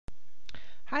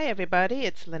Hi everybody,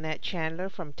 it's Lynette Chandler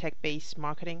from Tech-Based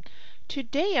Marketing.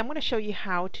 Today I'm going to show you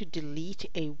how to delete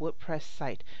a WordPress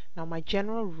site. Now my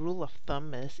general rule of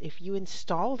thumb is if you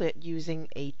installed it using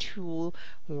a tool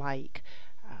like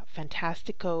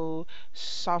Fantastico,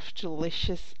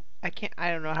 Softalicious,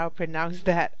 I don't know how to pronounce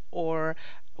that, or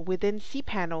within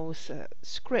cPanel's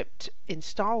script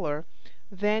installer,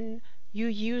 then you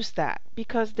use that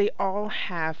because they all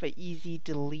have an easy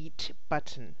delete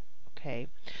button. Okay.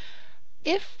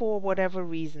 If for whatever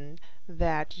reason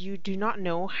that you do not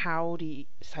know how the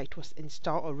site was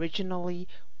installed originally,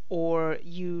 or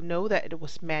you know that it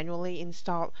was manually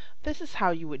installed, this is how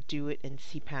you would do it in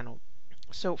cPanel.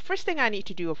 So first thing I need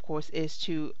to do, of course, is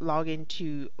to log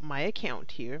into my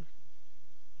account here.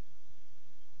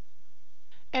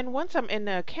 And once I'm in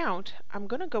the account, I'm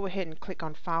going to go ahead and click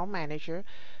on File Manager.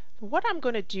 What I'm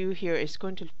going to do here is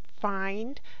going to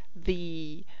find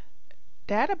the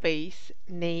database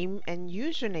name and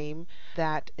username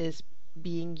that is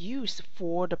being used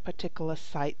for the particular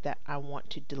site that I want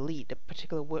to delete, the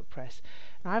particular WordPress.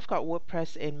 Now I've got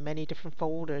WordPress in many different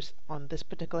folders on this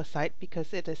particular site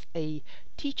because it is a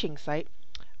teaching site,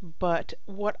 but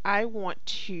what I want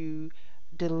to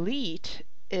delete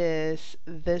is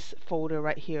this folder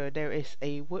right here. There is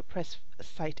a WordPress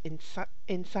site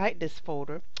inside this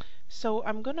folder. So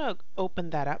I'm going to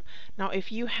open that up. Now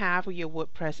if you have your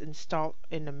WordPress installed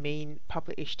in the main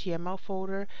public HTML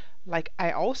folder, like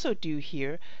I also do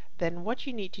here, then what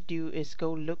you need to do is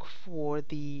go look for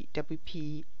the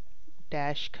wp-config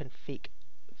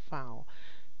file.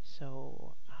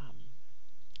 So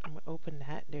I'm going to open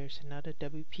that. There's another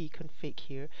WP config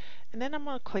here. And then I'm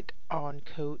going to click on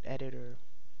Code Editor.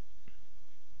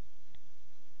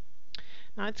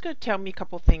 Now it's going to tell me a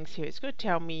couple things here. It's going to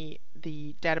tell me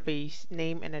the database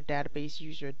name and the database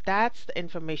user. That's the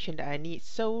information that I need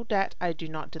so that I do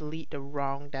not delete the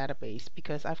wrong database,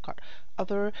 because I've got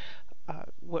other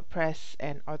WordPress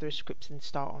and other scripts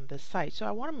installed on this site. So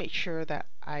I want to make sure that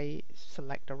I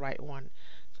select the right one.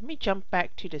 So let me jump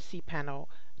back to the cPanel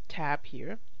tab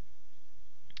here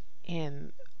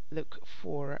and look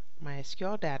for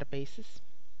MySQL databases.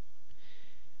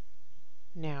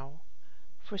 Now,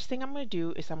 first thing I'm going to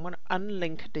do is I'm going to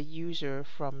unlink the user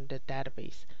from the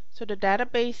database. So the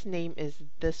database name is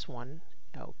this one,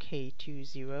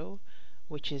 LK20,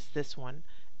 which is this one,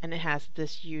 and it has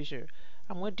this user.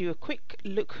 I'm going to do a quick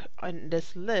look on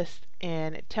this list,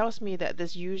 and it tells me that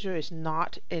this user is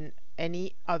not in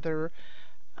any other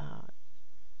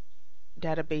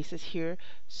databases here,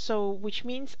 so which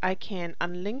means I can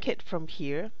unlink it from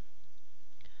here,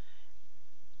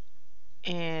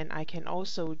 and I can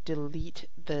also delete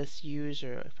this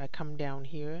user. If I come down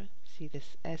here, see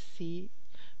this SC,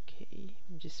 okay,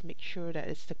 just make sure that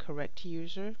it's the correct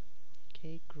user.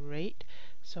 Okay, great.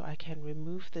 So I can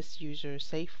remove this user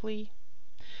safely.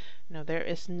 Now there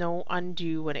is no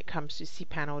undo when it comes to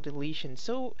cPanel deletion.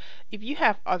 So if you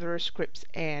have other scripts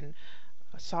and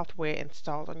software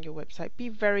installed on your website, be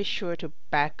very sure to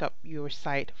back up your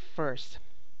site first.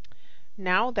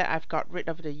 Now that I've got rid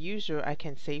of the user, I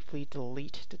can safely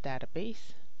delete the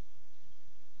database.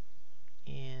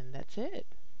 And that's it.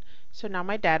 So now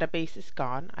my database is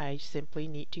gone. I simply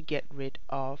need to get rid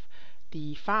of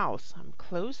the files. I'm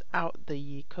close out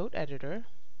the code editor,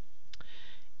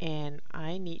 and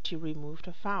I need to remove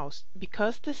the files.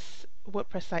 Because this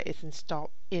WordPress site is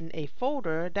installed in a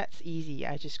folder, that's easy.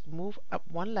 I just move up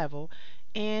one level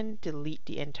and delete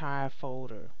the entire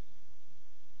folder.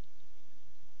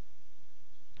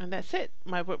 And that's it.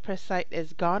 My WordPress site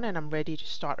is gone and I'm ready to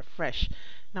start afresh.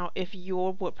 Now if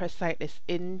your WordPress site is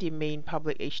in the main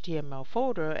public HTML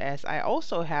folder, as I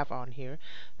also have on here,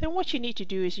 then what you need to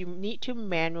do is you need to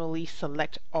manually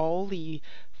select all the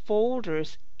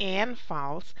folders and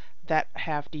files that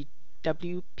have the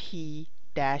WP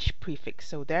prefix.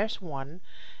 So there's one,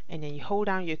 and then you hold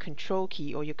down your control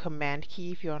key or your command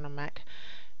key if you're on a Mac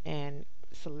and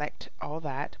select all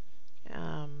that.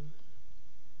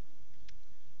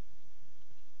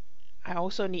 I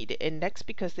also need the index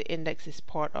because the index is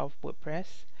part of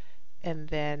WordPress, and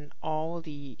then all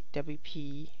the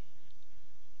WP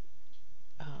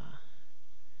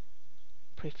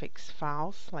prefix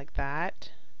files like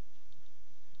that.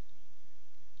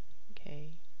 Okay.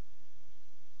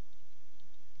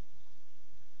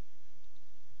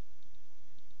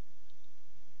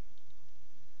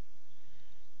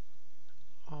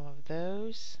 All of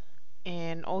those,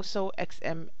 and also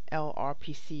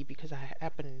XMLRPC because I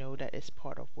happen to know that it's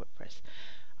part of WordPress.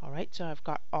 Alright, so I've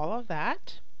got all of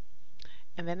that,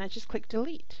 and then I just click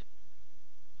delete.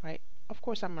 Right? Of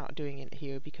course I'm not doing it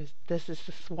here because this is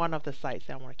one of the sites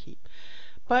that I want to keep.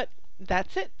 But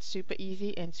that's it. Super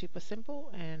easy and super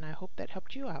simple, and I hope that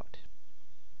helped you out.